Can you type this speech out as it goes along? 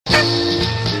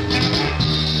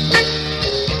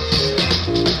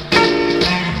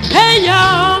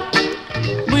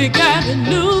a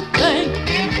new thing.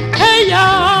 Hey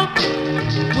y'all,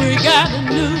 we got a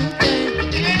new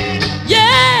thing.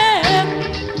 Yeah,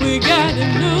 we got a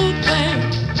new thing.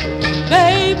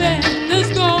 Baby, that's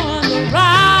going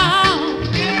around.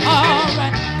 All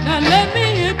right, now let me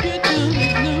hip you to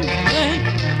this new thing.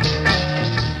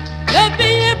 Let me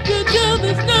hip you to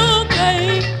this new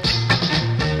thing.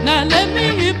 Now let me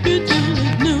hip you to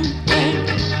this new thing.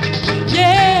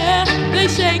 Yeah, they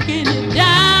shaking it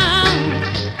down.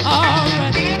 All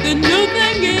right, the new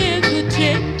thing is the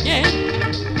chicken.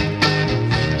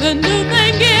 The new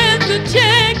thing is the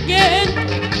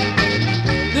chicken.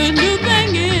 The new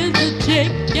thing is the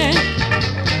chicken.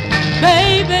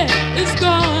 Baby, it's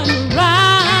going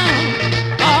around.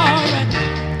 All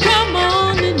right, come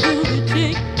on and do the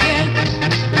chicken.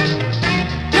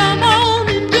 Come on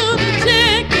and do the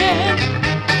chicken.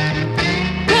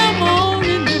 Come on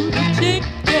and do the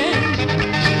chicken.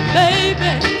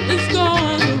 Baby, it's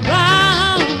going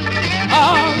around.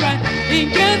 All right, in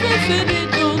Kansas City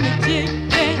doing the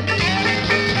chicken.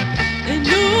 In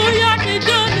New York they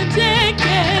doing the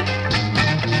chicken.